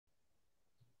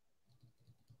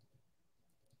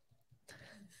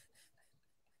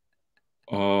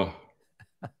Uh,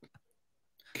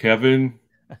 Kevin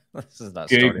This is not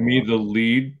gave starting me well. the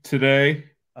lead today.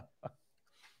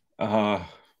 Uh,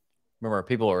 Remember,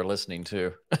 people are listening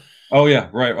too. oh yeah,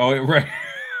 right. Oh right.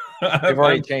 They've I'm,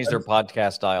 already I'm, changed their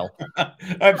podcast style.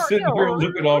 I'm sitting here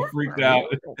looking all freaked out,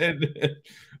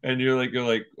 and you're like,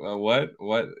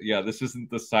 what? Yeah, this isn't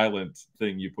the silent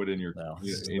thing you put in your No,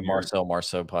 this is the in your.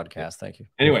 Marceau podcast. Thank you.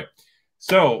 Anyway,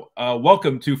 so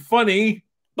welcome to Funny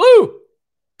Blue.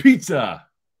 Pizza.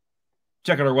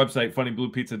 Check out our website,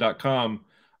 funnybluepizza.com.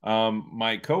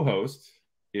 My co-host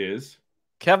is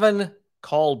Kevin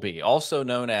Kolbe, also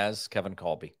known as Kevin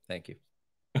Kolbe. Thank you.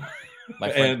 My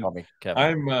friends and call me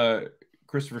Kevin. I'm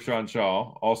Christopher Sean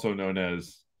Shaw, also known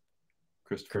as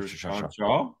Christopher Sean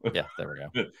Shaw. Yeah, there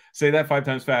we go. Say that 5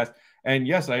 times fast. And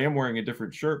yes, I am wearing a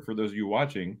different shirt for those of you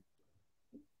watching,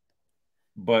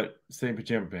 but same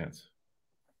pajama pants.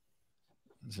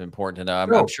 It's important to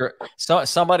know. I'm sure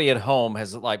somebody at home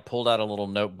has like pulled out a little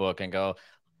notebook and go,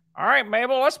 all right,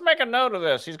 Mabel, let's make a note of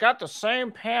this. He's got the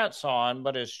same pants on,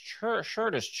 but his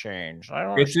shirt has changed. I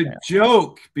don't understand. It's a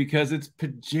joke because it's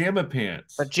pajama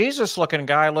pants. But Jesus-looking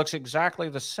guy looks exactly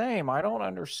the same. I don't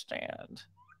understand.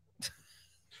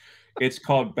 It's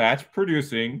called batch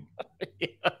producing. Yeah.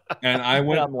 And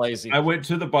I'm lazy. I went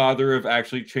to the bother of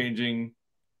actually changing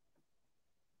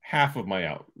half of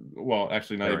my well,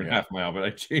 actually not even half my outfit.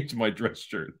 I changed my dress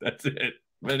shirt. That's it.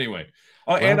 But anyway.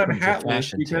 Oh, and I'm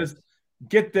hatless because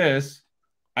get this,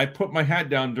 I put my hat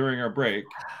down during our break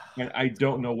and I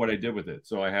don't know what I did with it.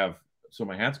 So my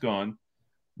hat's gone.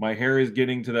 My hair is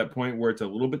getting to that point where it's a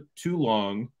little bit too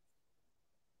long.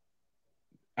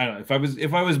 I don't know.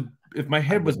 If my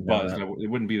head was buzzed, it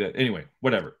wouldn't be that. Anyway,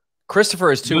 whatever.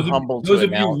 Christopher is too humble to announce. Those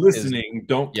of you listening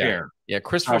don't care. Yeah,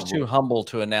 Christopher's too humble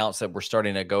to announce that we're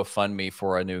starting a GoFundMe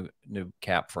for a new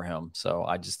cap for him. So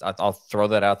I'll throw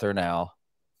that out there now.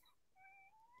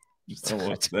 Oh,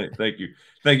 well, thank you,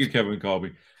 Kevin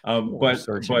Kolbe.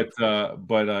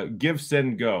 But give,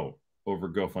 send, go over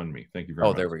GoFundMe. Thank you very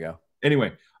much. Oh, there we go.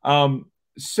 Anyway,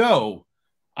 so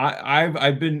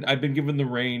I've been given the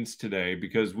reins today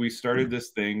because we started this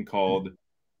thing called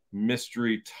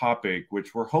Mystery Topic,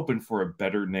 which we're hoping for a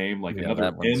better name, like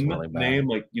another name,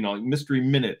 like Mystery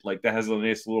Minute, like that has a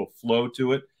nice little flow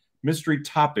to it. Mystery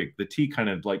Topic, the T kind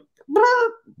of like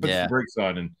puts the brakes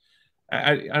on, and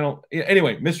I don't.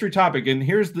 Anyway, Mystery Topic, and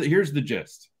here's the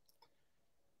gist.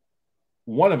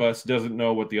 One of us doesn't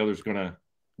know what the other's going to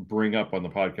bring up on the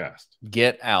podcast.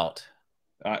 Get out.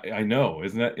 I know,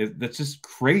 that's just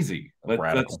crazy.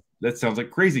 That sounds like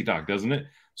crazy talk, doesn't it?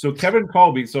 So Kevin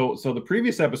Kolbe, so the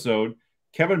previous episode,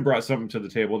 Kevin brought something to the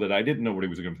table that I didn't know what he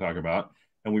was going to talk about,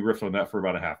 and we riffed on that for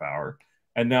about a half hour.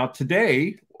 And now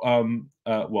today,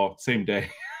 same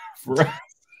day for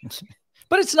us.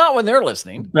 But it's not when they're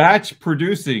listening. Batch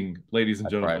producing, ladies and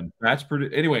gentlemen. Right. Batch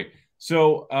produce. Anyway,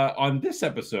 so on this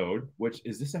episode, which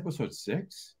is this episode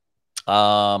 6?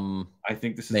 I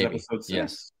think this is episode 6.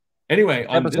 Yes. Anyway,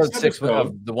 on episode 6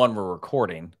 of the one we're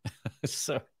recording.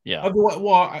 So yeah. I'm going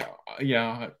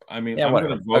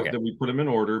to vote that we put them in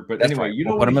order. But that's anyway, you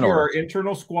don't want to hear our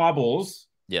internal squabbles.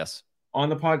 Yes. On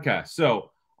the podcast.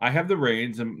 So I have the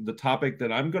reins, and the topic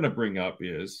that I'm going to bring up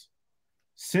is,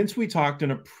 since we talked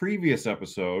in a previous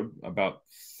episode about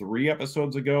 3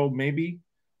 episodes ago, maybe,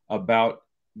 about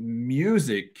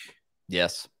music.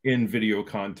 Yes. In video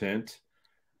content,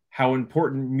 how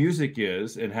important music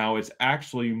is, and how it's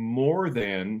actually more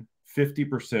than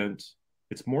 50%.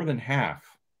 It's more than half.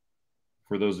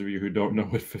 For those of you who don't know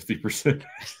what 50%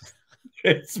 is,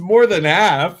 it's more than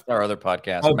half. Our other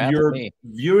podcast of your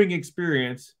viewing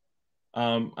experience,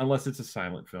 unless it's a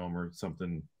silent film or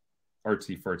something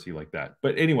artsy fartsy like that.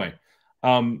 But anyway,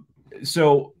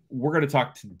 so we're going to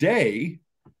talk today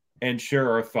and share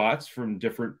our thoughts from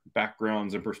different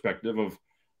backgrounds and perspective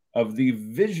of the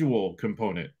visual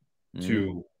component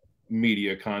to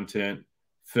media content,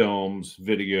 films,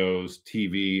 videos,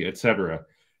 TV, etc.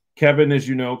 Kevin, as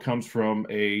you know, comes from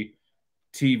a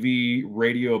TV,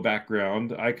 radio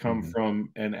background. I come from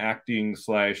an acting /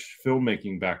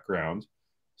 filmmaking background.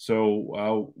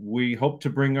 So we hope to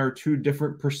bring our 2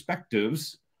 different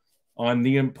perspectives on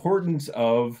the importance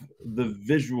of the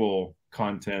visual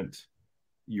content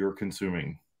you're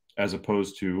consuming as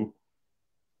opposed to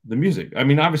the music. I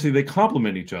mean, obviously they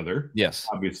complement each other. Yes.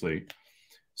 Obviously.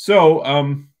 So,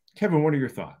 Kevin, what are your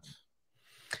thoughts?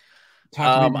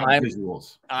 Talk to me about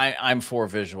visuals. I'm for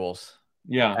visuals.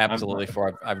 Yeah, absolutely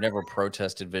for. I've never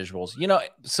protested visuals.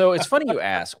 So it's funny you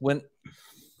ask. When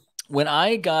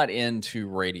I got into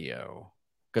radio,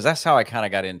 because that's how I kind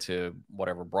of got into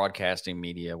whatever broadcasting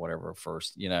media, whatever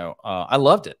first. I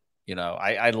loved it.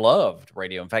 I loved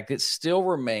radio. In fact, it still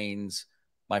remains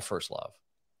my first love.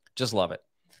 Just love it.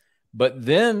 But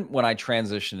then when I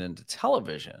transitioned into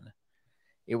television,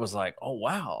 it was like, oh,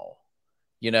 wow.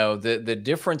 The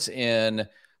difference in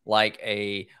like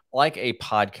a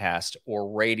podcast or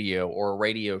a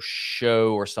radio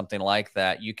show or something like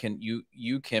that, you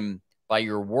can by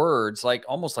your words, like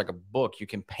almost like a book, you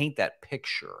can paint that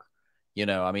picture.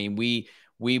 I mean,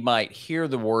 we might hear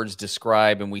the words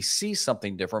describe and we see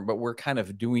something different, but we're kind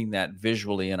of doing that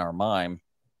visually in our mind.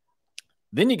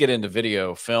 Then you get into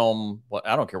video, film,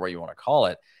 I don't care what you want to call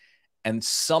it, and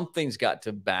something's got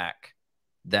to back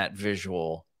that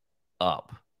visual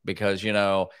up. Because,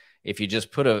 if you just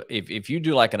if you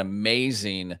do like an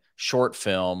amazing short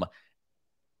film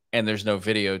and there's no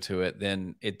video to it,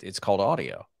 then it's called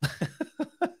audio.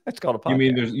 It's called a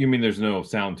podcast. You mean there's no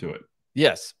sound to it?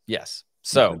 Yes.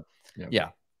 So,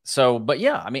 yeah. So, but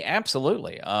yeah, I mean,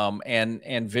 absolutely.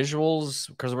 And visuals,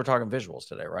 because we're talking visuals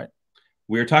today, right?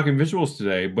 We're talking visuals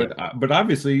today, but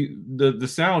obviously the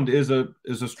sound is a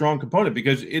strong component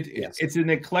because it's an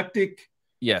eclectic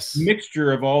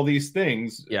mixture of all these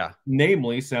things,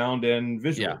 namely sound and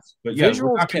visuals. But visuals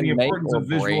we're talking the importance of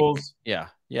visuals. I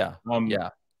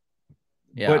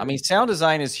mean, sound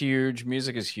design is huge,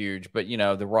 music is huge, but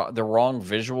the wrong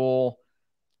visual,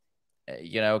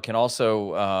 can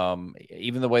also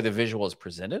even the way the visual is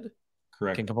presented,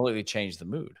 can completely change the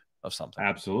mood of something.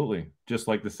 Absolutely, just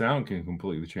like the sound can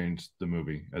completely change the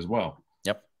movie as well.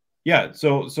 Yep. Yeah.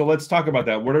 So let's talk about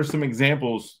that. What are some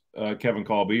examples, Kevin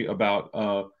Kolbe, about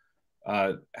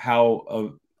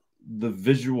how the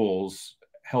visuals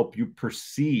help you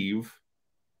perceive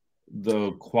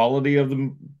the quality of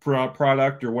the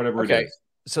product or whatever it is?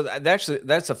 So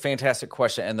that's a fantastic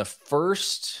question. And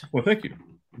thank you.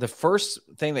 The first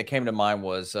thing that came to mind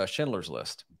was Schindler's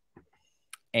List.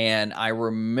 And I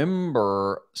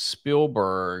remember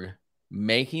Spielberg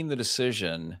making the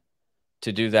decision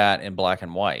to do that in black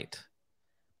and white.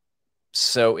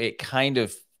 So it kind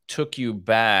of took you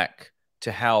back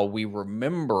to how we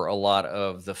remember a lot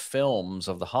of the films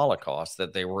of the Holocaust,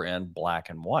 that they were in black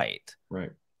and white.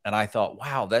 Right. And I thought,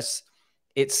 wow,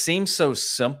 it seems so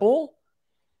simple,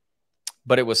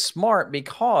 but it was smart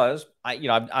because I'm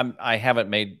not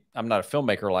a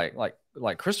filmmaker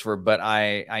like Christopher, but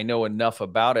I know enough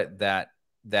about it that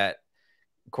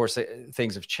of course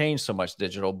things have changed so much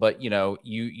digital, but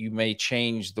you may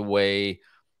change the way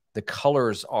the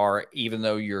colors are, even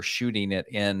though you're shooting it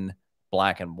in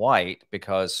black and white,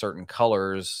 because certain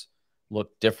colors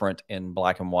look different in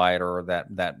black and white, or that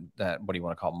what do you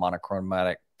want to call it,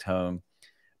 monochromatic tone.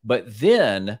 But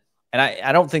then, and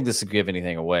I don't think this would give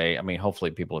anything away. I mean,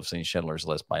 hopefully people have seen Schindler's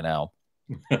List by now,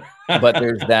 but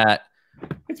there's that.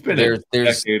 It's been a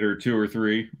decade or two or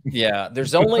three. Yeah.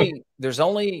 There's only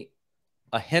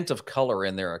a hint of color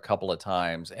in there a couple of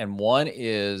times. And one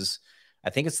is, I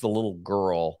think it's the little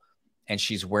girl, and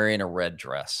she's wearing a red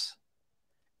dress,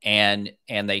 and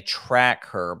they track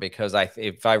her because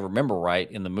if I remember right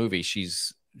in the movie,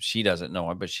 she doesn't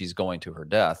know it, but she's going to her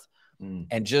death.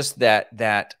 And just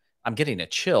that I'm getting a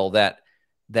chill, that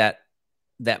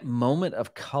moment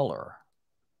of color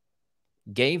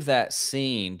gave that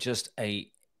scene just an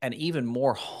even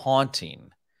more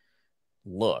haunting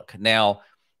look. Now,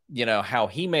 how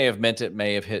he may have meant it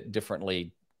may have hit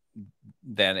differently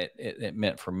than it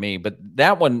meant for me, but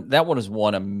that one is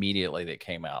one immediately that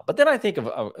came out. But then I think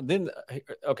of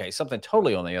something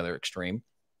totally on the other extreme.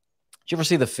 Did you ever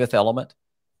see The Fifth Element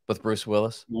with Bruce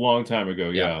Willis? A long time ago.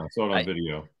 Yeah. I saw it on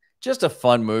video. Just a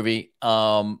fun movie.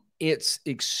 It's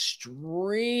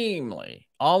extremely,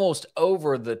 almost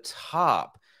over the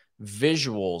top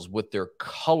visuals with their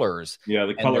colors. Yeah,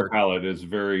 the color palette is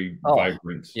very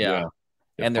vibrant. Yeah.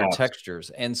 And their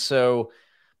textures. And so,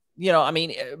 I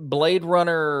mean, Blade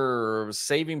Runner,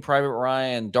 Saving Private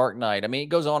Ryan, Dark Knight. I mean, it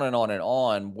goes on and on and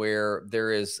on, where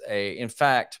there is in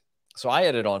fact, so I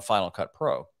edit on Final Cut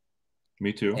Pro.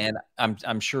 Me too. And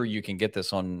I'm sure you can get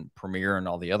this on Premiere and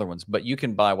all the other ones, but you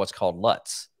can buy what's called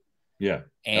LUTs. Yeah.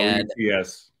 And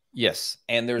yes. Yes.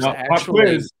 And there's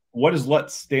what does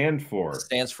LUT stand for? It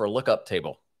stands for lookup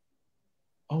table.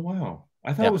 Oh, wow.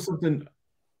 I thought it was something.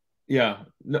 Yeah.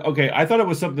 Okay. I thought it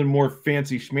was something more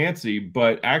fancy schmancy,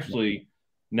 but actually,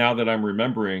 now that I'm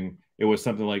remembering, it was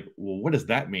something like, well, what does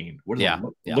that mean? What does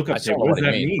lookup table? What does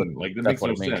that mean? Like, that makes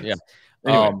no sense. Yeah.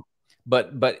 Anyway.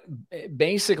 But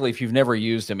basically, if you've never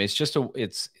used them, it's just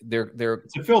it's a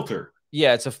filter.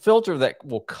 Yeah, it's a filter that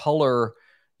will color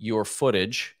your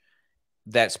footage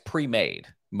that's pre-made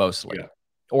mostly,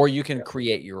 or you can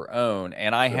create your own.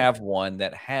 And I have one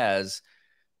that has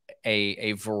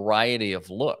a variety of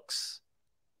looks,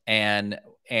 and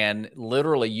and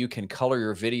literally you can color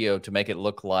your video to make it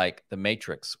look like The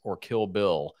Matrix or Kill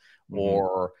Bill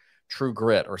or True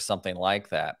Grit or something like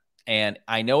that. And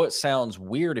I know it sounds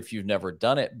weird if you've never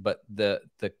done it, but the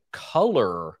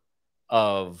color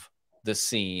of the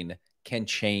scene can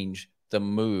change the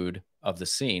mood of the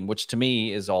scene, which to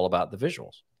me is all about the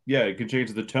visuals. Yeah, it can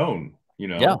change the tone,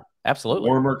 Yeah, absolutely.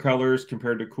 warmer colors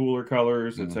compared to cooler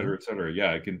colors, et cetera, et cetera.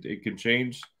 Yeah, it can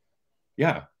change.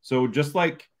 Yeah. So just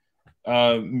like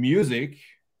music,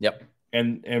 Yep.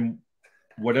 And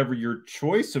whatever your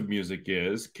choice of music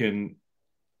is can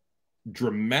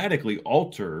dramatically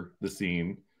alter the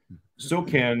scene. So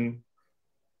can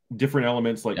different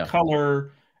elements like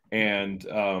color and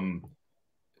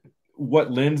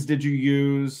what lens did you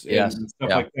use and stuff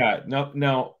like that.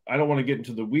 Now I don't want to get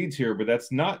into the weeds here, but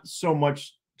that's not so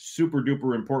much super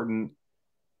duper important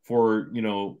for,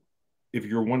 if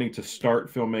you're wanting to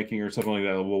start filmmaking or something like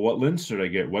that. Well, what lens should I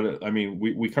get?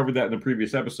 We covered that in the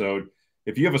previous episode.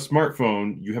 If you have a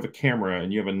smartphone, you have a camera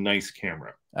and you have a nice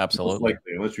camera. Absolutely.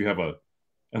 Likely, unless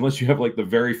you have like the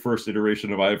very first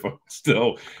iteration of iPhone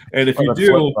still. And if you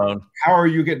do, how are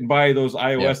you getting by those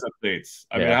iOS updates?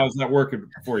 I mean, how's that working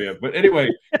for you? But anyway,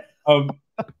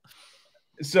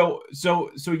 so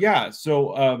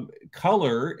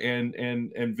color and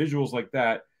visuals like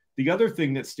that. The other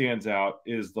thing that stands out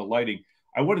is the lighting.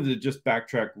 I wanted to just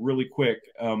backtrack really quick.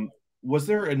 Was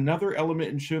there another element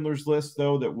in Schindler's List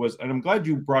though that was, and I'm glad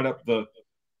you brought up the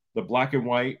black and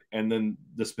white and then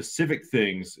the specific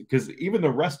things, because even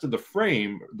the rest of the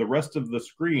frame, the rest of the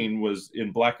screen was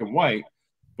in black and white,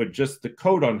 but just the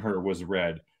coat on her was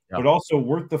red. Yeah. But also,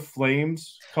 weren't the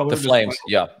flames colored? The flames,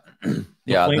 well?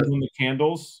 Yeah. Flames on the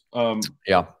candles.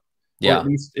 Yeah. Or at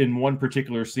least in one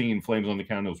particular scene, flames on the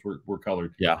candles were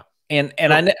colored. Yeah. And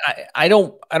I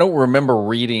don't remember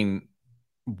reading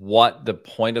what the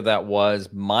point of that was.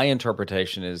 My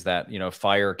interpretation is that,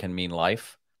 fire can mean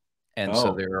life. And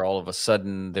so there, all of a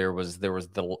sudden, there was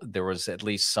at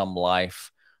least some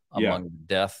life among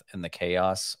death and the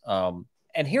chaos.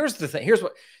 And here's the thing. Here's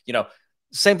what,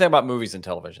 same thing about movies and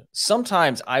television.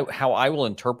 Sometimes how I will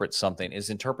interpret something is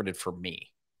interpreted for me.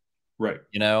 Right.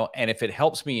 And if it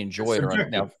helps me enjoy it.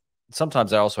 Now,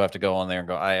 sometimes I also have to go on there and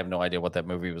go, I have no idea what that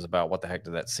movie was about. What the heck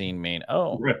did that scene mean?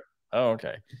 Oh,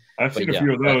 okay. I've seen a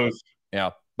few of those.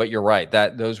 Yeah. But you're right.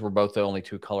 Those were both the only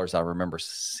two colors I remember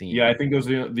seeing. Yeah, I think those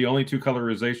are the only two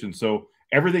colorizations. So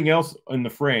everything else in the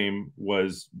frame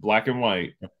was black and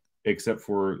white, except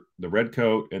for the red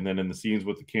coat, and then in the scenes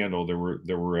with the candle, they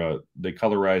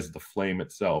colorized the flame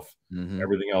itself.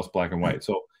 Everything else black and white.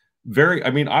 So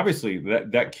obviously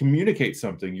that communicates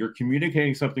something. You're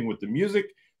communicating something with the music.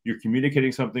 You're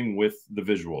communicating something with the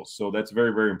visuals. So that's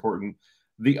very, very important.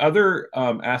 The other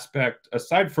aspect,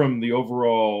 aside from the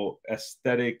overall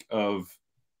aesthetic of,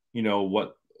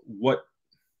 what,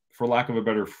 for lack of a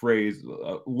better phrase,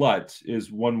 LUT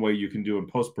is one way you can do in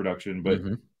post-production, but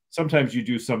sometimes you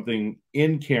do something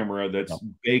in camera that's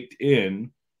baked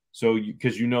in, so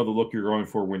because the look you're going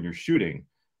for when you're shooting.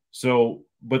 So,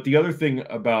 but the other thing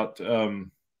about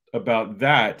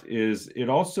that is it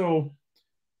also,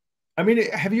 have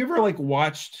you ever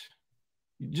watched?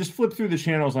 Just flip through the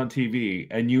channels on TV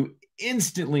and you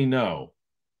instantly know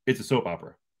it's a soap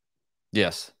opera.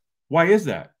 Yes. Why is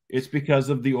that? It's because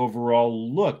of the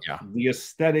overall look, the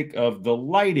aesthetic of the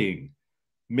lighting,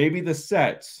 maybe the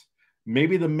sets,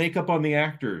 maybe the makeup on the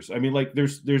actors.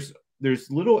 There's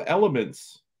little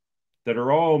elements that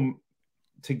are all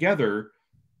together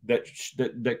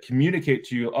that communicate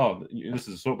to you, oh, this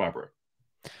is a soap opera.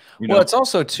 It's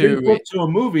also to a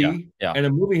movie, and a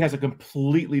movie has a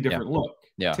completely different look.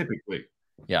 Yeah, typically.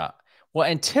 Yeah. Well,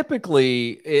 and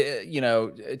typically,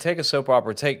 take a soap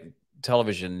opera, take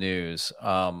television news.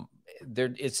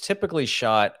 It's typically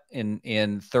shot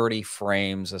in 30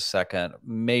 frames a second,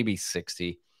 maybe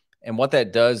 60. And what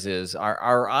that does is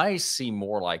our eyes see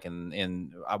more like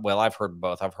well, I've heard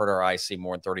both. I've heard our eyes see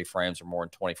more in 30 frames or more in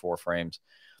 24 frames.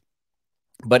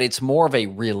 But it's more of a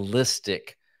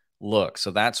realistic look. So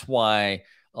that's why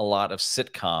a lot of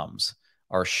sitcoms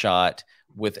are shot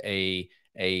with a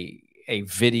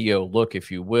video look,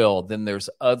 if you will. Then there's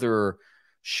other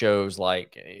shows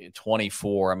like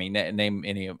 24. Name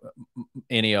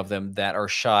any of them that are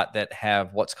shot that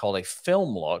have what's called a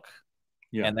film look.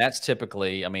 Yeah. And that's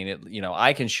typically,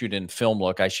 I can shoot in film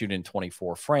look. I shoot in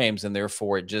 24 frames, and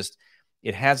therefore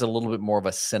it has a little bit more of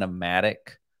a cinematic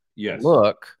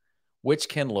look, which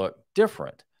can look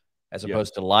different. As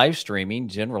opposed to live streaming,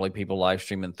 generally people live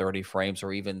stream in 30 frames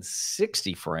or even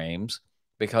 60 frames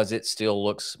because it still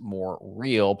looks more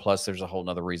real. Plus, there's a whole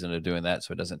nother reason of doing that,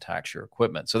 so it doesn't tax your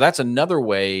equipment. So that's another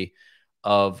way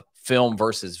of film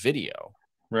versus video.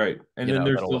 Right. And You then know,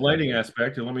 there's the that'll lighting do it.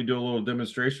 aspect. And let me do a little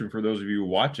demonstration for those of you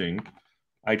watching.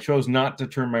 I chose not to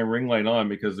turn my ring light on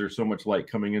because there's so much light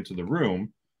coming into the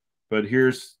room. But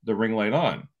here's the ring light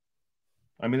on.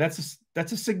 I mean, that's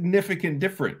a significant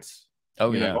difference.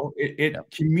 Oh You yeah. know, it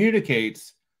Yep.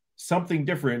 communicates something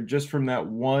different just from that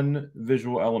one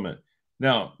visual element.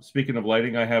 Now, speaking of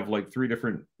lighting, I have like 3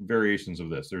 different variations of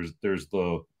this. There's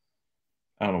the,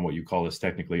 I don't know what you call this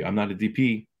technically. I'm not a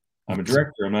DP. I'm a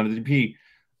director. I'm not a DP.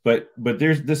 But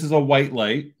this is a white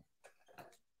light.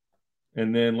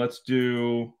 And then let's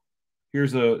do,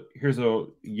 here's a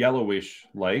yellowish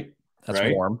light, That's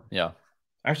right? warm. Yeah.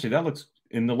 Actually, that looks,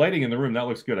 in the lighting in the room, that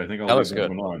looks good. I think I'll That leave looks that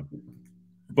good. one on.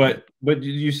 But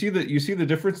you see the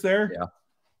difference there? Yeah.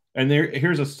 And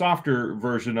here's a softer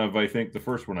version of, I think, the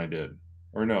first one I did.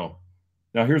 Or no.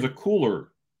 Now here's a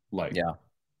cooler light. Yeah.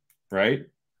 Right?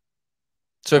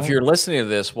 So if you're listening to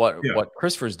this, Yeah. what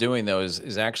Christopher's doing though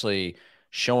is actually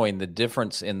showing the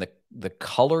difference in the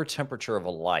color temperature of a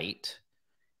light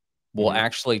will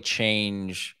actually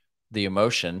change the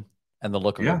emotion and the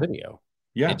look of a Yeah. video.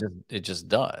 Yeah. It just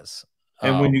does.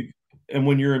 And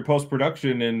when you're in post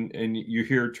production and you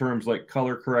hear terms like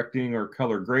color correcting or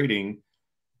color grading,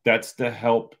 that's to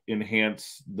help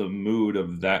enhance the mood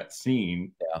of that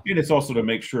scene. Yeah. And it's also to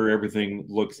make sure everything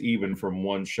looks even from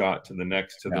one shot to the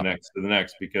next, to the Yeah. next, to the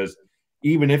next. Because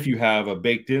even if you have a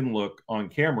baked in look on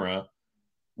camera,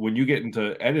 when you get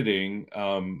into editing,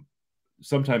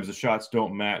 sometimes the shots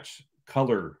don't match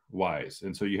color wise.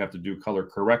 And so you have to do color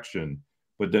correction.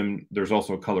 But then there's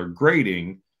also color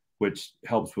grading, which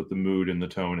helps with the mood and the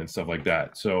tone and stuff like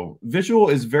that. So visual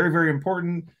is very, very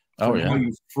important from how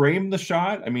you frame the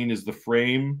shot. I mean,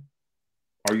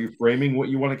 are you framing what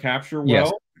you want to capture well?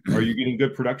 Yes. Are you getting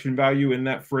good production value in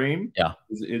that frame? Yeah.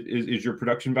 Is your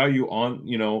production value on,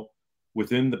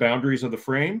 within the boundaries of the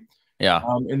frame? Yeah.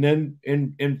 And then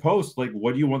in post, like,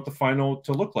 what do you want the final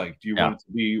to look like? Do you want it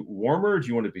to be warmer? Do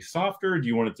you want it to be softer? Do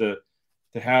you want it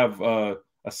to have a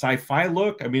sci-fi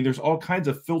look? I mean, there's all kinds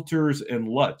of filters and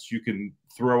LUTs you can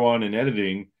throw on in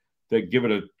editing that give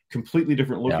it a completely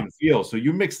different look and feel. So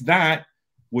you mix that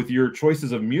with your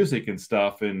choices of music and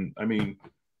stuff, and I mean,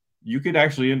 you could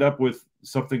actually end up with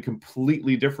something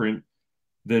completely different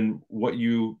than what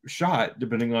you shot,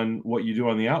 depending on what you do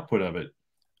on the output of it.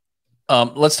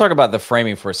 Let's talk about the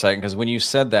framing for a second, because when you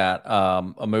said that,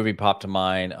 a movie popped to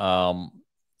mind. So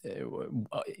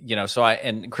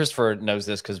and Christopher knows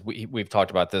this because we've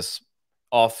talked about this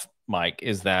off mic,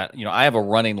 is that, I have a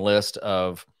running list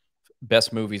of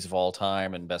best movies of all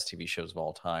time and best TV shows of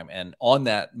all time. And on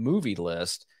that movie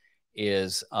list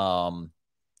is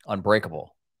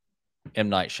Unbreakable, M.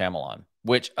 Night Shyamalan,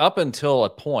 which up until a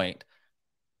point,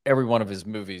 every one of his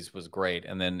movies was great.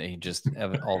 And then he just,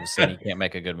 all of a sudden, he can't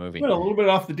make a good movie. Well, a little bit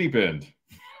off the deep end.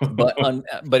 But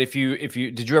if you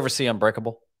did you ever see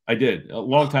Unbreakable? I did, a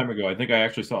long time ago. I think I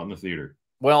actually saw it in the theater.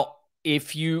 Well,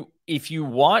 if you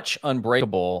watch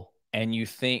Unbreakable and you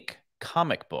think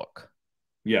comic book,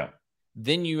 yeah,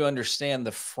 then you understand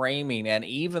the framing and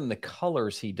even the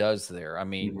colors he does there. I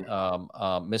mean,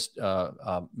 Mr.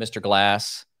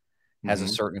 Glass has a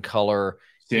certain color.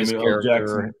 Samuel L.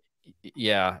 Jackson.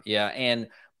 Yeah.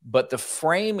 But the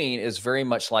framing is very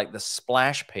much like the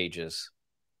splash pages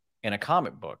in a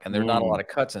comic book, and there's not a lot of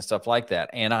cuts and stuff like that.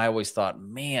 And I always thought,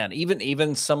 man,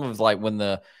 even some of, like, when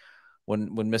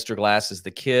Mr. Glass is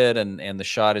the kid and the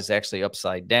shot is actually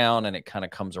upside down and it kind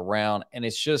of comes around, and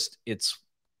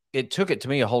it took it to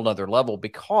me a whole nother level,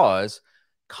 because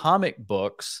comic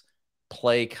books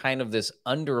play kind of this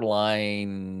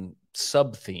underlying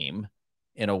sub theme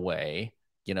in a way,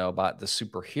 about the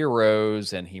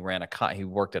superheroes, and he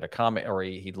worked at a comic, or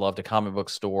he loved a comic book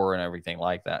store and everything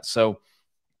like that. So,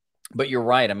 but you're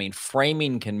right. I mean,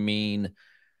 framing can mean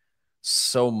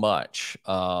so much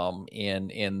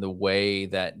in the way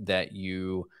that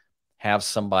you have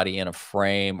somebody in a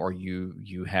frame, or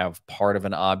you have part of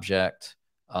an object.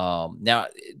 Now,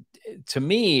 to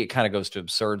me, it kind of goes to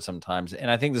absurd sometimes, and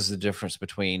I think this is the difference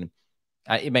between.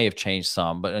 It may have changed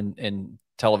some, but in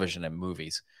television and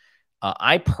movies,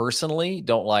 I personally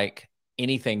don't like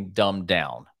anything dumbed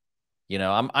down.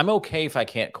 I'm okay if I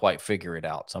can't quite figure it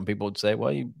out. Some people would say,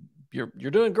 "Well,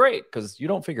 you're doing great because you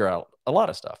don't figure out a lot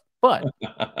of stuff." But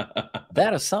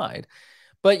that aside,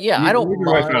 I don't mind.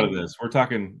 Your wife out of this. We're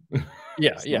talking.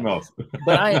 Yeah. Else.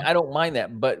 But I don't mind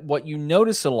that. But what you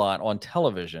notice a lot on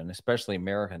television, especially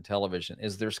American television,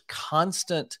 is there's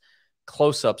constant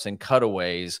close-ups and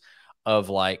cutaways of,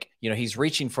 like, he's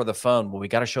reaching for the phone. Well, we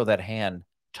got to show that hand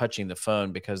touching the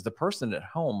phone, because the person at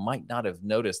home might not have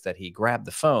noticed that he grabbed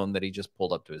the phone that he just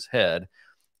pulled up to his head.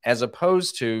 as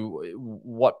opposed to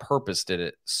what purpose did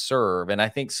it serve. And I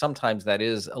think sometimes that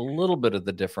is a little bit of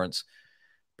the difference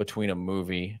between a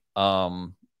movie.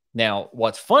 Now,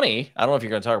 what's funny, I don't know if you're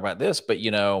going to talk about this, but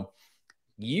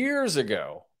years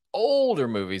ago, older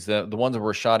movies, the ones that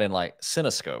were shot in like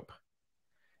Cinescope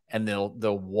and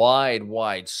the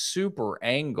wide, super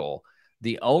angle,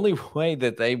 the only way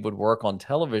that they would work on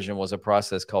television was a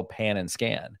process called pan and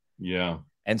scan. Yeah.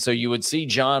 And so you would see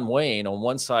John Wayne on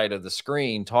one side of the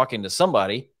screen talking to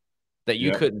somebody that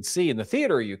you couldn't see in the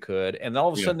theater. You could, and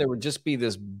all of a sudden there would just be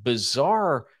this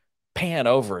bizarre pan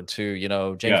over to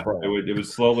James Brolin. It would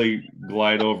slowly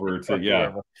glide over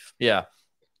to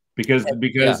because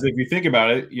if you think about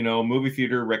it, movie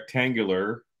theater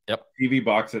rectangular, TV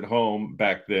box at home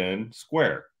back then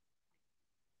square.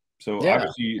 So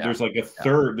obviously there's like a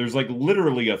third, there's like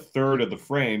literally a third of the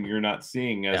frame you're not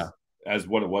seeing as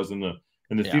what it was in the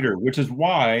theater, which is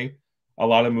why a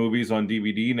lot of movies on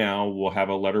DVD now will have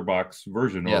a letterbox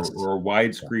version or a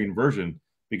widescreen version,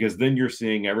 because then you're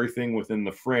seeing everything within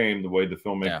the frame the way the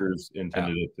filmmakers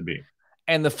intended it to be.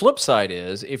 And the flip side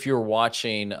is, if you're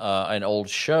watching an old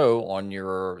show on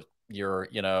your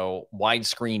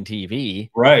widescreen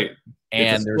TV, right,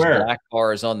 and there's black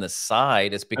bars on the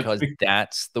side, it's because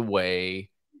that's the way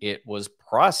it was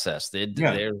processed.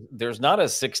 There's not a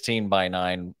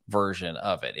 16:9 version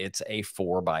of it. It's a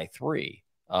 4:3,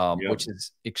 which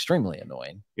is extremely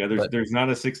annoying. Yeah, there's not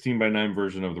a 16:9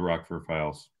 version of the Rockford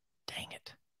Files. Dang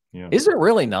it. Yeah. Is it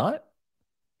really not?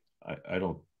 I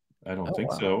don't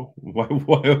think so. Why,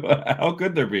 how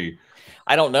could there be?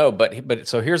 I don't know, but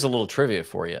so here's a little trivia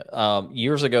for you.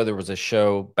 Years ago, there was a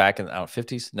show back in the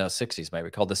 50s, no 60s maybe,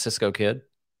 called The Cisco Kid.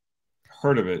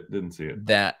 Heard of it, didn't see it.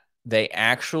 That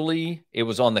it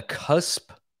was on the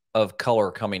cusp of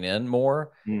color coming in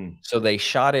more. So they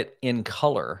shot it in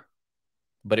color,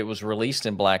 but it was released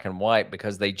in black and white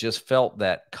because they just felt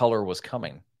that color was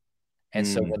coming. And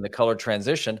so when the color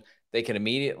transitioned, they can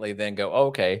immediately then go, oh,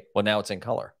 okay, well, now it's in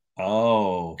color.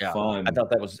 Oh, fun. I thought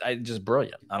that was just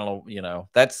brilliant. I don't know,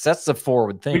 that's the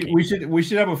forward thinking. We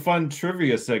should have a fun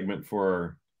trivia segment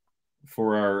for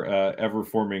our ever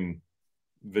forming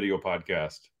video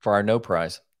podcast. For our no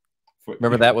prize.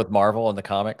 Remember that with Marvel and the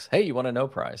comics? Hey, you want a no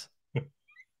prize?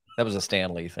 That was a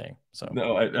Stan Lee thing. So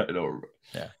no, I don't.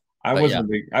 Yeah. I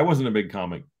wasn't a big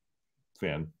comic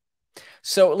fan.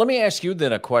 So let me ask you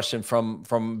then a question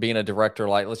from being a director.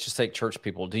 Like, let's just take Church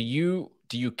People. Do you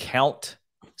count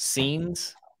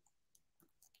scenes?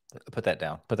 Put that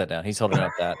down. Put that down. He's holding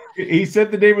up that. He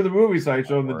said the name of the movie, so I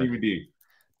showed him the DVD.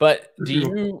 But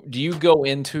do you go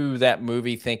into that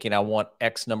movie thinking I want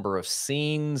X number of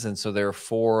scenes, and so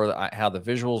therefore how the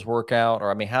visuals work out, or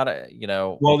I mean, how to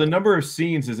Well, the number of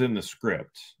scenes is in the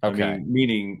script. Okay, I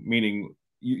mean, meaning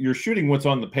you're shooting what's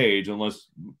on the page, unless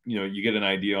you get an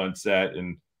idea on set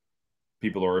and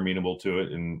people are amenable to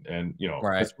it, and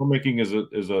right. Filmmaking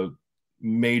is a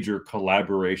major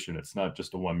collaboration. It's not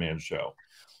just a one-man show.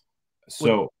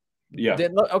 So yeah.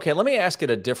 Okay, let me ask it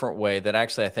a different way that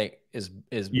actually I think is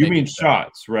you mean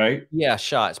shots, right? Yeah,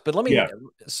 shots. But let me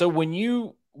so when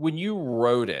you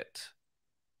wrote it,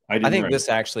 I think this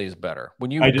actually is better. When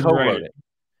you co-wrote it.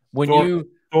 When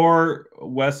Thor,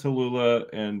 Wes Halula,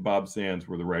 and Bob Sands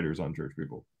were the writers on Church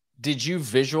People. Did you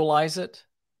visualize it?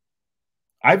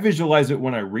 I visualize it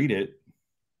when I read it.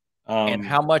 And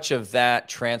how much of that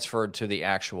transferred to the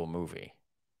actual movie?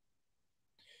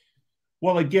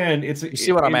 Well, again, you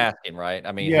see what I'm asking, right?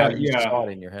 I mean, how you saw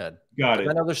it in your head. Got it.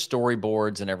 I know there's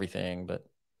storyboards and everything, but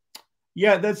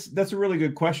yeah, that's a really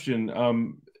good question.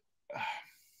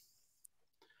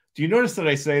 Do you notice that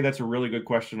I say that's a really good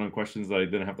question on questions that I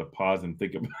didn't have to pause and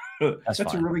think about? That's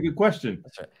a really good question.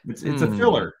 That's right. It's a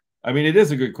filler. I mean, it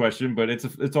is a good question, but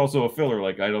it's also a filler.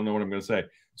 Like, I don't know what I'm going to say.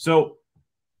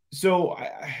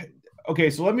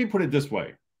 Okay, so let me put it this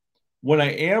way. When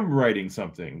I am writing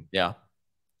something,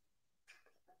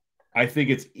 I think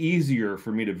it's easier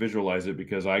for me to visualize it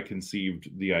because I conceived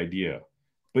the idea.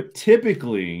 But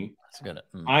typically,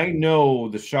 I know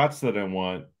the shots that I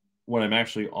want when I'm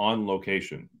actually on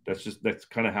location. That's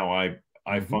kind of how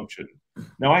I function.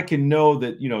 Now I can know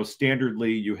that,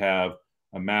 standardly you have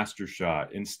a master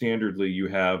shot, and standardly you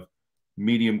have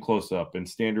medium close-up, and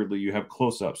standardly you have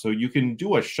close-up. So you can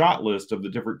do a shot list of the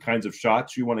different kinds of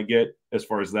shots you want to get as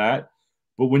far as that.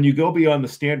 But when you go beyond the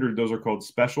standard, those are called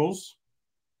specials.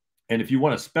 And if you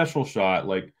want a special shot,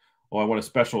 like, I want a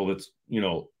special that's,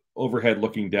 overhead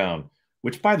looking down,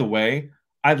 which, by the way,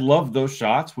 I love those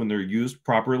shots when they're used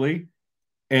properly.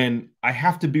 And I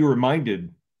have to be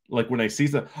reminded, like when I see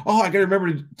something, I got to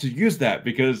remember to use that,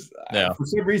 because for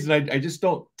some reason I just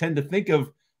don't tend to think of,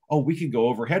 we could go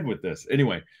overhead with this.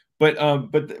 Anyway,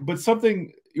 but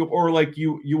something, or like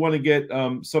you want to get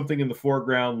something in the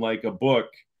foreground like a book,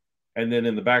 and then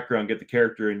in the background get the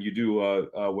character, and you do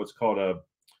what's called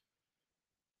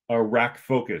a rack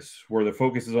focus, where the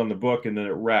focus is on the book and then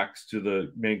it racks to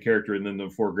the main character, and then the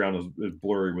foreground is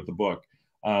blurry with the book.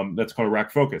 That's called a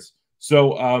rack focus.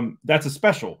 So that's a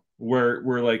special where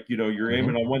like, you know, you're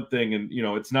aiming on one thing, and you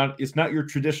know, it's not your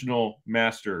traditional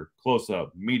master close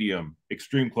up, medium,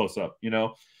 extreme close up, you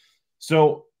know.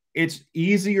 So it's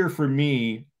easier for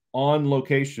me on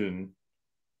location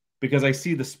because I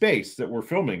see the space that we're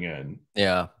filming in.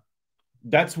 Yeah.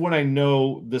 That's when I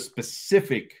know the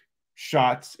specific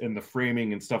shots and the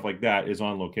framing and stuff like that is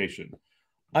on location.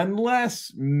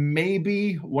 Unless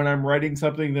maybe when I'm writing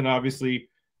something, then obviously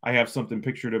I have something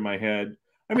pictured in my head.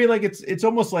 I mean, like it's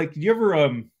almost like, you ever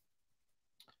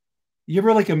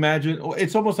like imagine,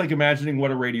 it's almost like imagining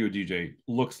what a radio DJ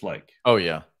looks like. Oh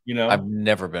yeah. You know, I've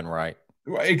never been right.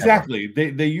 Exactly.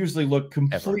 They usually look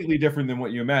completely different than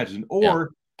what you imagine.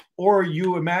 Or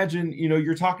you imagine, you know,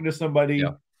 you're talking to somebody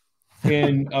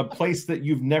in a place that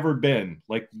you've never been,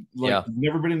 like you've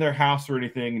never been in their house or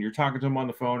anything, and you're talking to them on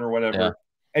the phone or whatever.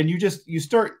 And you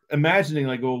start imagining,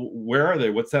 like, oh, where are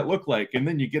they? What's that look like? And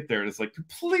then you get there and it's like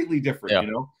completely different,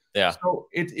 you know? Yeah. So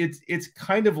it's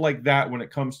kind of like that when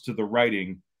it comes to the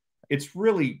writing. It's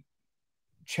really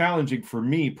challenging for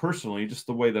me personally, just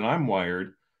the way that I'm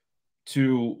wired,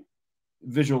 to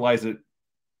visualize it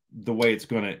the way it's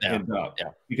going to end up.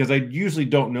 Because I usually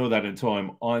don't know that until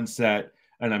I'm on set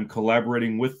and I'm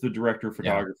collaborating with the director of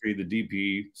photography, the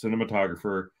DP,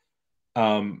 cinematographer,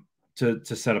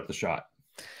 to set up the shot.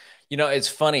 You know, it's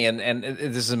funny, and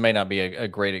this may not be a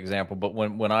great example, but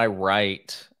when I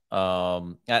write,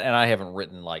 and I haven't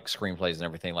written like screenplays and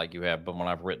everything like you have, but when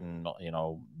I've written, you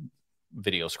know,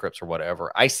 video scripts or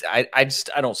whatever, I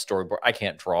don't storyboard. I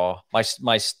can't draw. My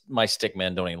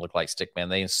stickmen don't even look like stickmen.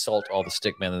 They insult all the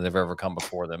stickmen that have ever come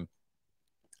before them.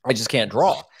 I just can't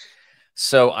draw.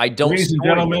 So I don't. Ladies and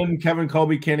gentlemen, Kevin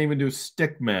Kolbe can't even do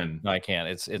stickmen. No, I can't.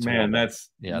 It's man,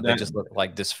 they just look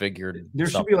like disfigured. There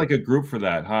should be like a group for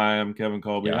that. Hi, I'm Kevin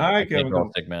Kolbe. Hi, Kevin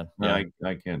Kolbe. Stickman. No,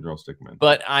 I can't draw stickmen.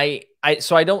 But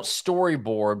so I don't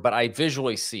storyboard, but I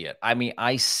visually see it. I mean,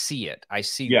 I see it. I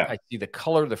see the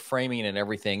color, the framing, and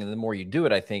everything. And the more you do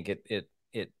it, I think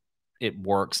it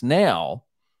works. Now,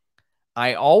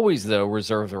 I always, though,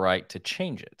 reserve the right to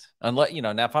change it. Unless, you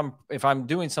know, now if I'm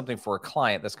doing something for a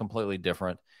client, that's completely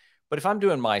different. But if I'm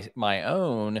doing my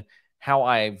own, how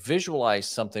I visualize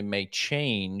something may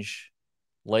change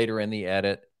later in the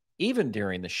edit, even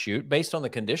during the shoot, based on the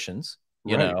conditions.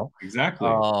 You know, exactly.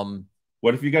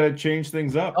 What if you got to change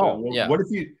things up? What if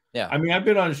you? Yeah. I mean, I've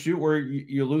been on a shoot where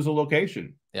you lose a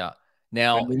location. Yeah.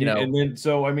 Now, and then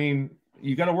so I mean,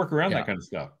 you got to work around that kind of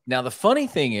stuff. Now, the funny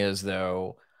thing is,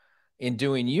 though, in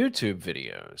doing YouTube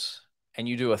videos and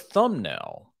you do a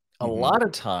thumbnail, a lot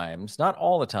of times, not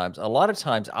all the times, a lot of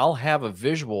times I'll have a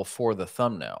visual for the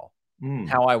thumbnail,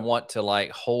 how I want to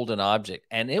like hold an object,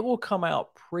 and it will come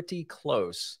out pretty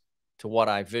close to what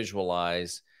I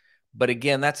visualize. But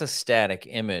again, that's a static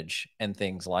image and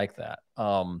things like that.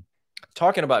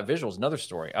 Talking about visuals, another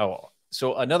story. Oh,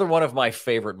 so another one of my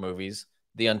favorite movies,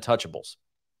 The Untouchables.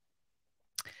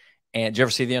 And did you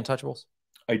ever see The Untouchables?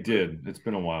 I did. It's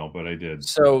been a while, but I did.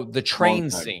 So the train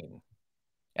scene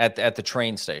at the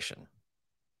train station,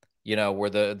 you know, where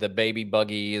the baby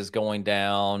buggy is going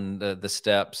down the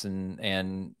steps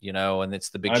and you know, and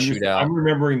it's the big shootout. I'm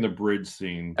remembering the bridge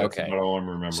scene. That's about all I'm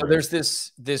remembering. So there's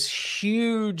this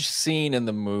huge scene in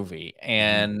the movie,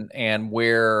 and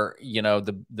where, you know,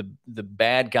 the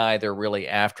bad guy they're really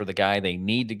after, the guy they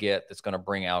need to get that's going to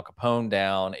bring Al Capone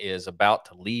down, is about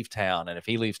to leave town, and if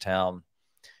he leaves town.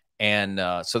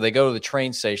 And so they go to the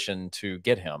train station to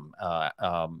get him,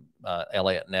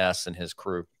 Elliot Ness and his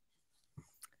crew.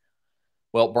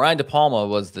 Well, Brian De Palma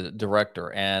was the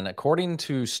director, and according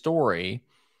to story,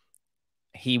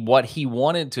 what he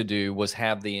wanted to do was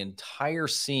have the entire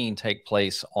scene take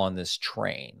place on this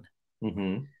train.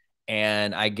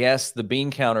 And I guess the bean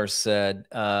counters said,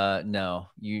 no,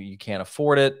 you can't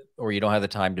afford it, or you don't have the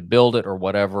time to build it, or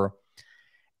whatever.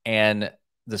 And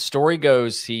the story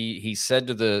goes, he said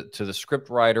to the script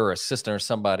writer or assistant or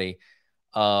somebody,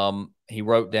 he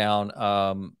wrote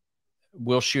down,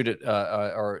 we'll shoot it,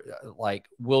 or like,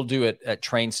 we'll do it at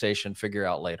train station, figure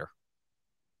out later.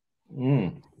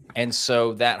 And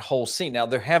so that whole scene, now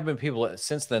there have been people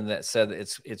since then that said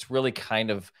it's really kind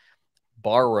of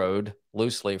borrowed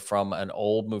loosely from an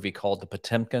old movie called The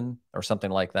Potemkin or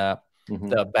something like that,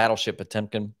 the Battleship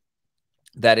Potemkin,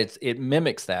 that it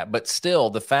mimics that. But still,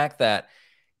 the fact that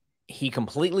he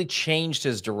completely changed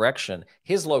his direction,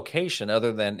 his location,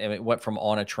 other than it went from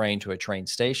on a train to a train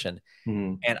station.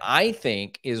 Mhm. And I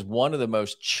think is one of the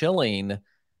most chilling,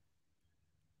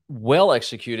 well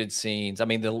executed scenes. I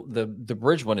mean, the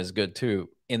bridge one is good too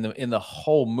in the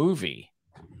whole movie.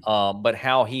 But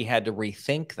how he had to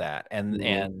rethink that,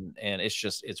 Mhm. and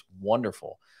it's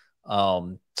wonderful.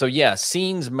 So yeah,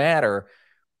 scenes matter,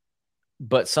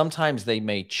 but sometimes they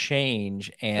may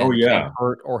change Oh, and can yeah.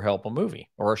 hurt or help a movie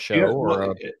or a Yeah, show well,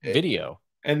 or a video.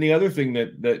 and the other thing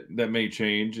that may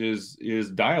change is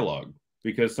dialogue,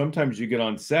 because sometimes you get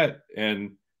on set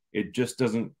and it just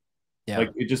doesn't Yeah,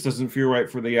 like, it just doesn't feel right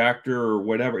for the actor or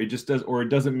whatever. It just does, or it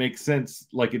doesn't make sense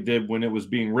like it did when it was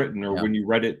being written or yeah, when you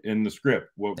read it in the script,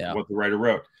 yeah. what the writer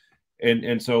wrote.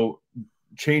 And so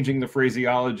changing the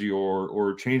phraseology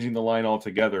or changing the line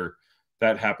altogether,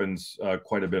 that happens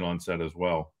quite a bit on set as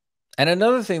well. And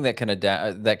another thing that can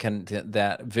adapt that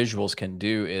visuals can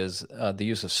do is the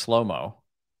use of slow mo.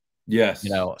 Yes.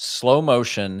 Slow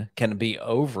motion can be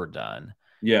overdone,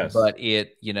 Yes. but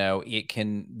it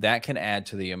can that can add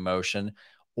to the emotion.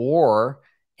 Or,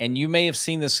 and you may have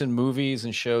seen this in movies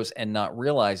and shows and not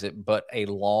realize it, but a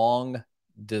long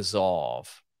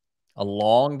dissolve. A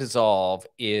long dissolve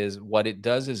is what it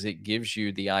does is it gives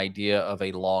you the idea of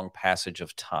a long passage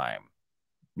of time.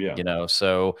 Yeah.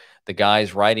 So the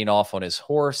guy's riding off on his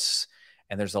horse,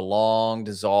 and there's a long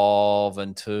dissolve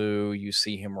until you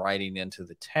see him riding into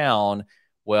the town.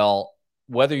 Well,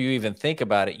 whether you even think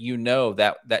about it,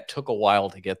 that took a while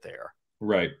to get there.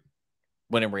 Right.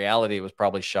 When in reality, it was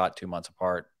probably shot 2 months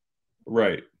apart.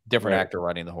 Right. Different Right. actor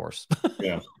riding the horse.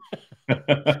 Yeah.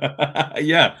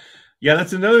 Yeah. Yeah,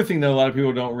 that's another thing that a lot of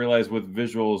people don't realize with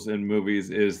visuals in movies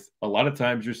is a lot of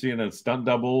times you're seeing a stunt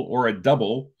double or a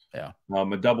double. Yeah,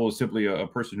 A double is simply a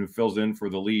person who fills in for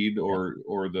the lead yeah,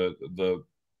 or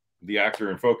the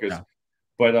actor in focus, yeah,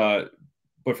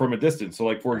 but from a distance. So,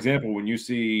 like for yeah, example, when you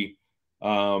see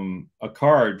a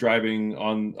car driving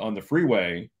on the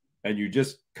freeway, and you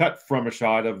just cut from a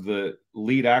shot of the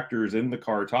lead actors in the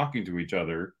car talking to each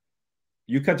other,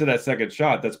 you cut to that second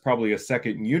shot. That's probably a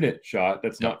second unit shot.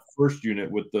 That's yep, not first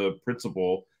unit with the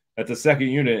principal. That's a second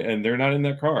unit, and they're not in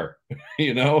that car,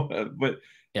 you know. But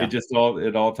yeah,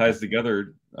 it all yeah, ties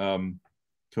together yeah.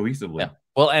 cohesively.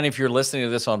 Well, and if you're listening to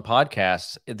this on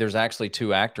podcasts, there's actually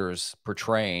two actors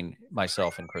portraying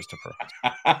myself and Christopher.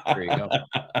 There you go.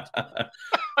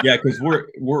 Yeah, because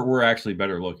we're actually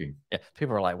better looking. Yeah,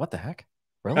 people are like, "What the heck?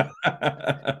 Really?"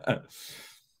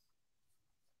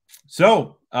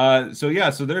 So yeah,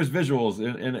 so there's visuals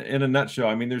in a nutshell.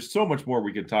 I mean, there's so much more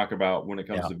we could talk about when it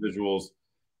comes Yeah, to visuals.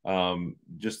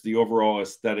 Just the overall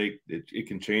aesthetic, it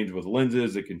can change with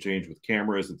lenses, it can change with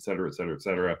cameras, et cetera, et cetera, et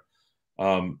cetera.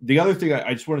 The other thing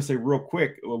I just want to say real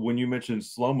quick, when you mentioned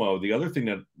slow mo, the other thing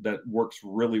that works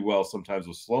really well sometimes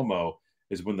with slow mo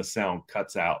is when the sound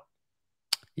cuts out.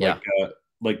 yeah,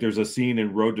 Like there's a scene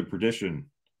in Road to Perdition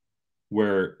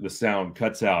where the sound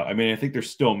cuts out. I mean, I think there's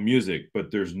still music,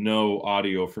 but there's no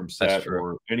audio from that's set true.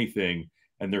 or anything,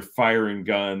 and they're firing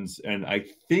guns. And I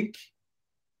think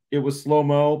it was slow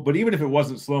mo, but even if it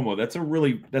wasn't slow mo, that's a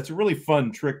really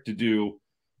fun trick to do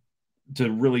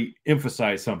to really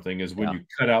emphasize something is when Yeah, you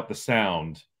cut out the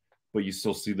sound, but you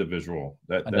still see the visual.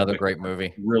 another That great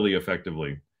movie. really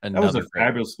effectively. That was a Another great movie.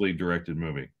 fabulously directed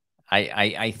movie.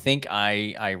 I think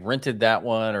I rented that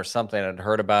one or something. I'd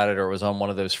heard about it or it was on one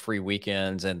of those free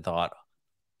weekends and thought,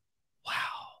 wow.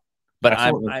 But I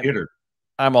saw it in the theater.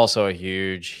 I'm also a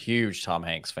huge Tom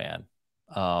Hanks fan.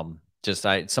 Just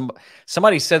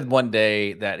somebody said one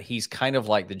day that he's kind of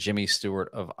like the Jimmy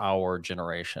Stewart of our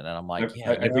generation, and I'm like,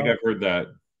 yeah, I think I've heard that.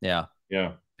 yeah,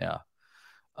 Yeah. yeah.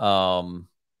 Um,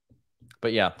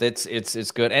 but yeah,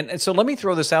 it's good. And so let me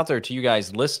throw this out there to you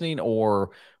guys listening or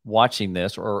watching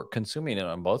this or consuming it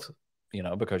on both,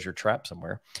 because you're trapped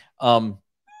somewhere.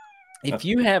 If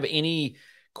you have any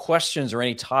questions or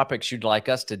any topics you'd like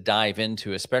us to dive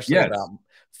into, especially about Yes.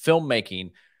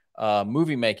 filmmaking,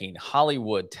 movie making,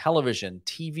 Hollywood, television,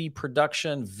 TV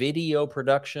production, video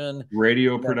production,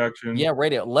 Radio you know, production. yeah,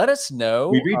 radio. Let us know.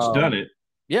 We've each done it.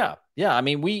 Yeah, yeah. I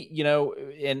mean,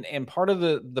 and part of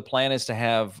the plan is to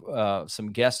have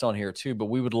some guests on here too. But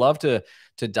we would love to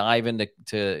dive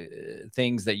into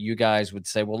things that you guys would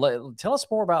say. Well, tell us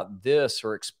more about this,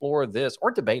 or explore this,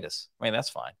 or debate us. I mean, that's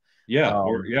fine. Um,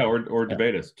 Or yeah,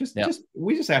 debate us. yeah,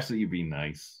 We just ask that you be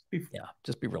nice. yeah.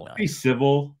 Just be really Be nice.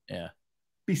 civil. Yeah,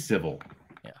 Be civil.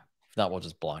 yeah. If not, we'll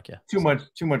just block you. Too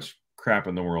much crap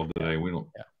in the world Yeah, today. We don't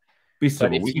yeah. be But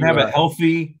civil. We if can you have a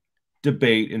healthy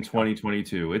debate in yeah,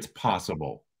 2022. It's yeah.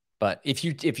 possible. But if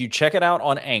you check it out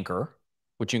on Anchor,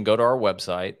 which you can go to our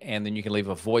website, and then you can leave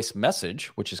a voice message,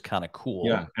 which is kind of cool.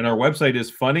 Yeah, and our website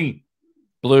is funnyblue.com.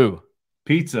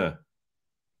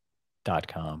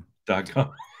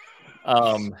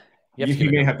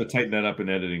 You may have to tighten that up in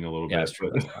editing a little bit. That's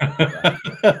true.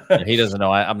 Yeah, he doesn't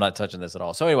know. I'm not touching this at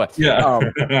all. So anyway, yeah.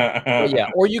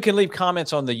 Or you can leave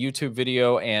comments on the YouTube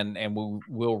video, and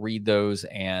we'll read those.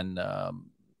 And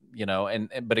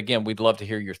but again, we'd love to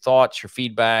hear your thoughts, your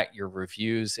feedback, your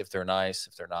reviews. If they're nice,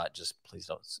 if they're not, just please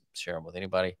don't share them with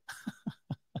anybody.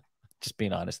 Just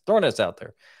being honest, throwing us out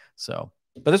there. So,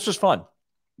 but this was fun.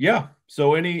 Yeah.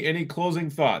 So any closing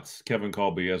thoughts, Kevin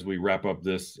Kolbe, as we wrap up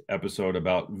this episode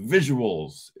about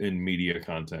visuals in media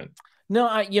content? No,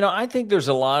 I think there's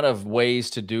a lot of ways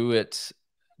to do it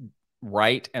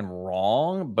right and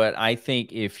wrong, but I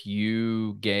think if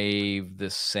you gave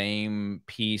the same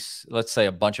piece, let's say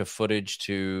a bunch of footage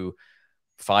to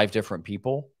 5 different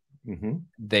people,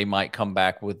 they might come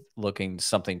back with looking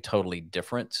something totally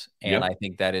different. And I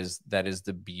think that is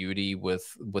the beauty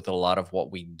with a lot of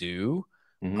what we do.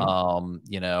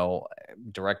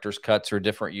 Director's cuts are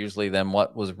different usually than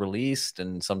what was released,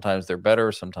 and sometimes they're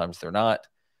better, sometimes they're not.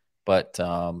 But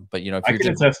if you're I can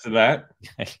attest to that.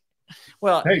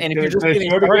 Well, hey, and if you're just getting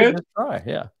started, just try.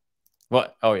 Yeah.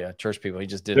 Well, oh yeah, church people. He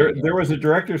just did. There was a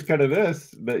director's cut of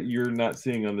this that you're not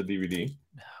seeing on the DVD.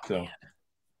 So man.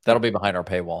 That'll be behind our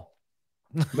paywall.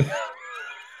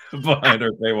 Behind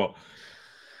our paywall.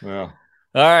 Well.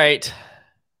 All right.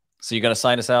 So you gonna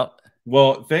sign us out?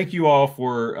 Well, thank you all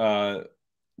for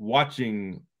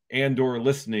watching and/or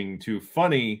listening to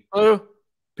Funny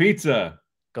Pizza.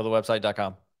 Go to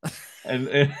website.com. and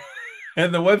the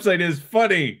website is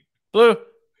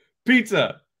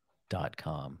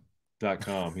funnypizza.com.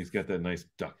 He's got that nice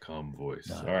 .com voice.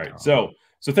 All right. So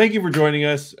thank you for joining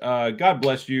us. God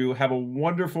bless you. Have a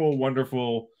wonderful,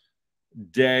 wonderful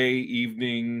day,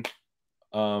 evening,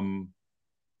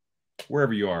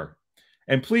 wherever you are.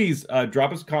 And please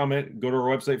drop us a comment. Go to our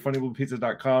website,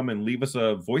 funnybluepizza.com, and leave us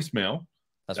a voicemail.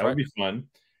 That would be fun.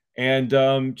 And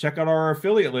check out our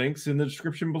affiliate links in the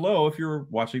description below if you're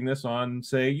watching this on,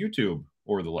 say, YouTube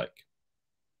or the like.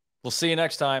 We'll see you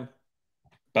next time.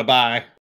 Bye-bye.